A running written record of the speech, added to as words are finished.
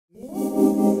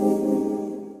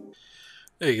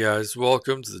Hey guys,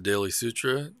 welcome to the Daily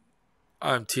Sutra.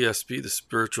 I'm TSP, the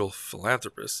spiritual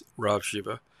philanthropist, Rob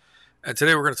Shiva, and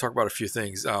today we're going to talk about a few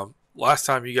things. Last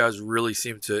time you guys really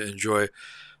seemed to enjoy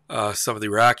some of the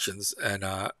reactions and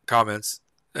comments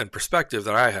and perspective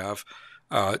that I have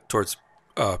towards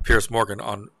Piers Morgan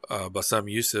on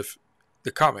Bassem Youssef,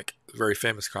 the comic, the very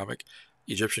famous comic,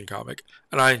 Egyptian comic,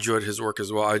 and I enjoyed his work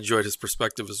as well. I enjoyed his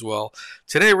perspective as well.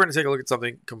 Today we're going to take a look at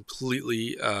something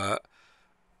completely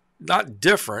not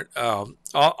different,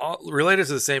 related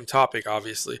to the same topic,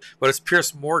 obviously, but it's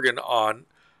Piers Morgan on,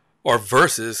 or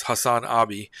versus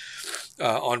HasanAbi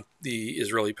on the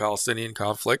Israeli-Palestinian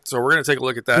conflict. So we're going to take a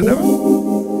look at that now.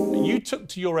 You took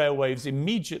to your airwaves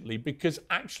immediately because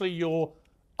actually your,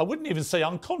 I wouldn't even say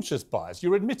unconscious bias,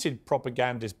 your admitted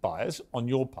propagandist bias on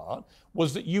your part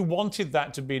was that you wanted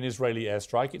that to be an Israeli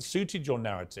airstrike. It suited your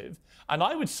narrative. And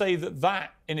I would say that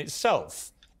that in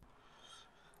itself.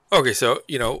 Okay, so,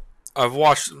 I've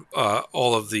watched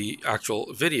all of the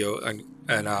actual video, and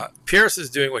Pierce is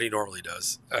doing what he normally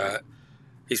does.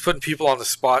 He's putting people on the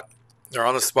spot. They're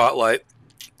on the spotlight.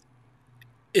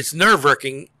 It's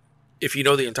nerve-wracking if you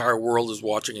know the entire world is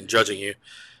watching and judging you,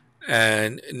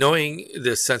 and knowing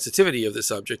the sensitivity of the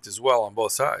subject as well on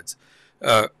both sides.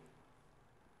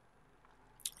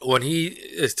 When he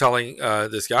is telling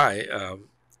this guy,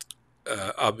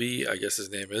 Abi, I guess his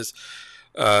name is,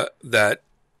 that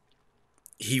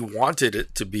he wanted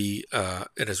it to be an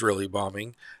Israeli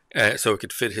bombing so it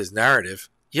could fit his narrative.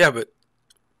 Yeah, but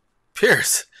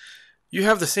Pierce, you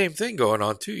have the same thing going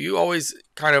on too. You always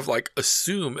kind of like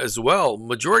assume as well,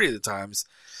 majority of the times.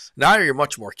 Now you're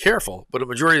much more careful, but a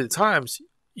majority of the times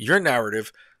your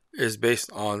narrative is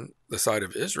based on the side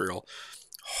of Israel,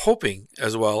 hoping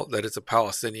as well that it's a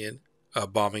Palestinian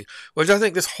bombing, which I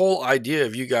think this whole idea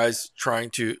of you guys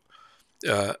trying to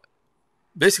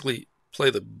basically play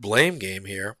the blame game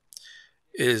here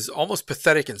is almost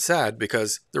pathetic and sad,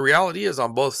 because the reality is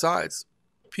on both sides,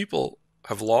 people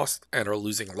have lost and are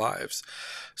losing lives.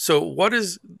 So what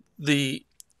is the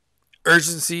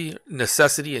urgency,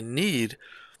 necessity, and need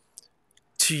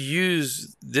to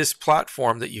use this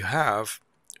platform that you have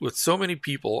with so many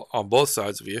people on both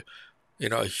sides of you,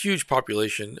 a huge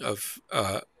population of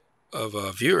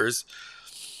viewers,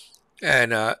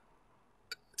 and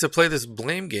to play this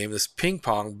blame game, this ping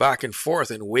pong back and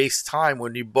forth, and waste time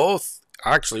when you both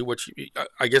actually, which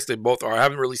I guess they both are. I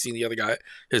haven't really seen the other guy,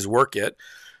 his work yet,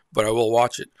 but I will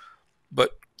watch it.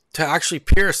 But to actually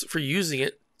Pierce for using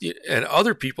it, and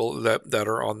other people that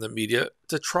are on the media,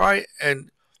 to try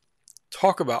and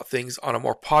talk about things on a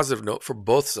more positive note for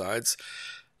both sides.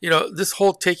 This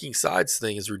whole taking sides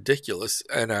thing is ridiculous.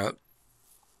 And,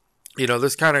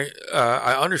 this kind of,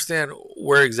 I understand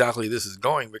where exactly this is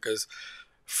going, because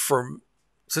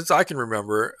since I can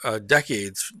remember,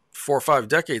 decades, 4 or 5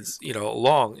 decades,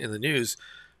 long in the news,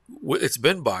 it's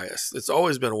been biased. It's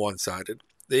always been one-sided.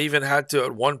 They even had to,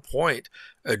 at one point,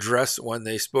 address when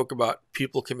they spoke about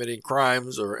people committing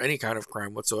crimes or any kind of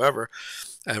crime whatsoever,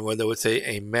 and when they would say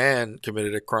a man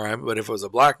committed a crime, but if it was a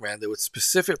black man, they would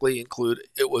specifically include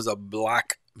it was a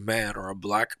black man or a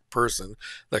black person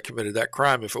that committed that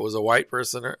crime. If it was a white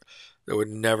person, they would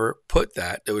never put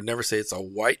that. They would never say it's a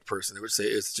white person. They would say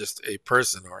it's just a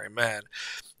person or a man.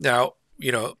 Now,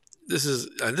 this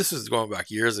is going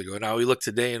back years ago. Now we look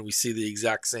today and we see the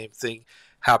exact same thing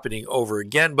happening over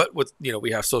again. But with,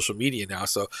 we have social media now,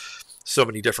 so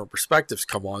many different perspectives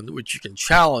come on, which you can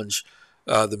challenge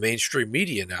the mainstream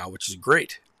media now, which is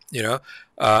great. And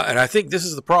I think this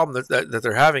is the problem that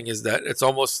they're having, is that it's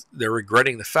almost they're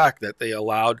regretting the fact that they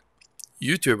allowed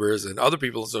YouTubers and other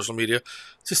people in social media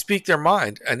to speak their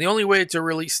mind. And the only way to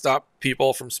really stop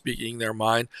people from speaking their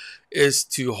mind is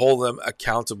to hold them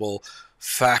accountable,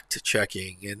 fact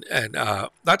checking, and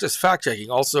not just fact checking,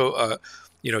 also,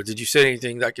 did you say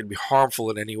anything that could be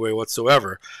harmful in any way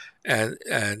whatsoever? And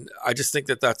I just think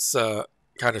that's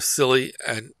kind of silly,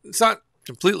 and it's not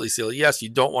completely silly. Yes, you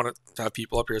don't want to have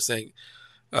people up here saying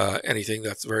anything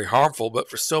that's very harmful, but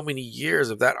for so many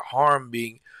years of that harm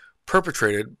being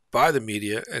perpetrated by the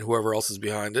media and whoever else is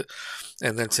behind it,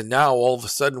 and then to now, all of a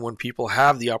sudden, when people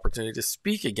have the opportunity to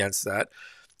speak against that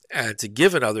and to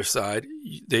give another side,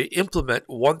 they implement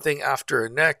one thing after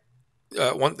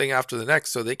the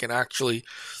next, so they can actually,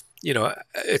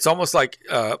 it's almost like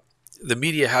the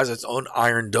media has its own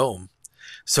iron dome,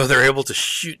 so they're able to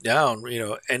shoot down,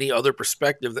 any other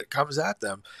perspective that comes at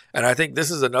them. And I think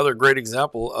this is another great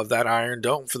example of that iron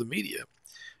dome for the media.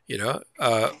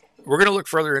 We're going to look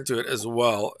further into it as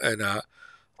well and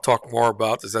talk more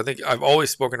about this. I think I've always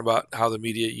spoken about how the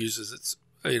media uses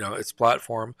its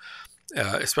platform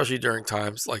especially during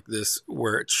times like this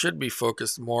where it should be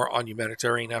focused more on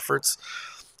humanitarian efforts.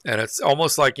 And it's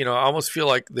almost like, I almost feel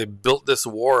like they built this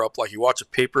war up. Like you watch a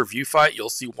pay-per-view fight, you'll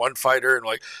see one fighter and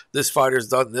like this fighter's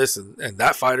done this and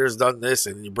that fighter's done this.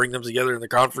 And you bring them together in the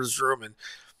conference room and,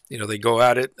 they go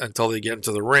at it until they get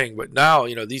into the ring. But now,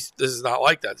 this is not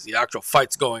like that. It's the actual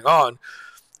fight's going on.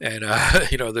 And,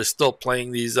 they're still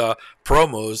playing these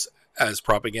promos as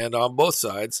propaganda on both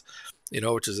sides,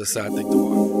 which is a sad thing to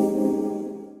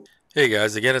watch. Hey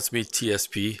guys, again, it's me,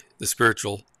 TSP, the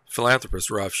spiritual philanthropist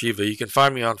Rav Shiva. You can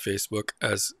find me on Facebook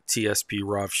as TSP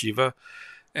Rav Shiva,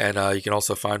 and you can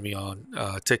also find me on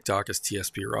TikTok as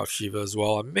TSP Rav Shiva as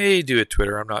well. I may do a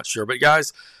Twitter, I'm not sure. But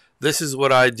guys, this is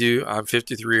what I do. I'm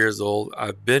 53 years old.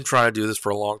 I've been trying to do this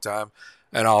for a long time,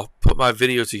 and I'll put my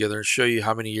video together and show you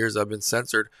how many years I've been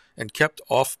censored and kept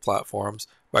off platforms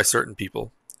by certain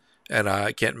people. And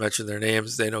I can't mention their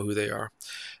names. They know who they are.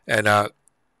 And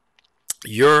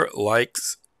your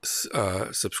likes,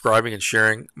 subscribing and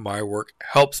sharing my work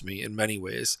helps me in many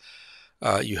ways.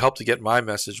 You help to get my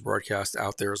message broadcast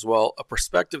out there as well, a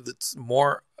perspective that's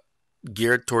more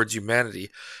geared towards humanity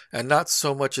and not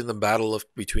so much in the battle of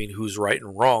between who's right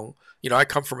and wrong. I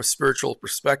come from a spiritual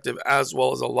perspective as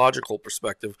well as a logical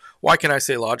perspective. Why can I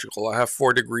say logical? I have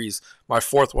 4 degrees. My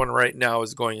 4th one right now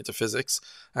is going into physics.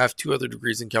 I have 2 other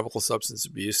degrees in chemical substance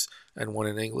abuse and 1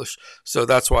 in English. So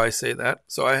that's why I say that.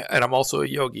 And I'm also a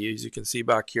yogi, as you can see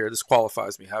back here. This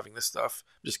qualifies me having this stuff.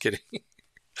 Just kidding.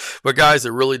 But guys,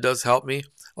 it really does help me.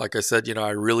 Like I said, I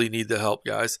really need the help,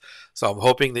 guys. So I'm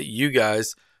hoping that you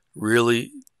guys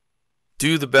really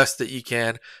do the best that you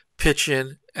can. Pitch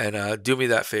in and do me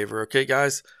that favor, okay,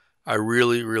 guys? I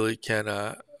really, really can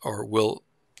or will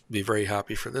be very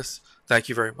happy for this. Thank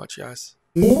you very much, guys.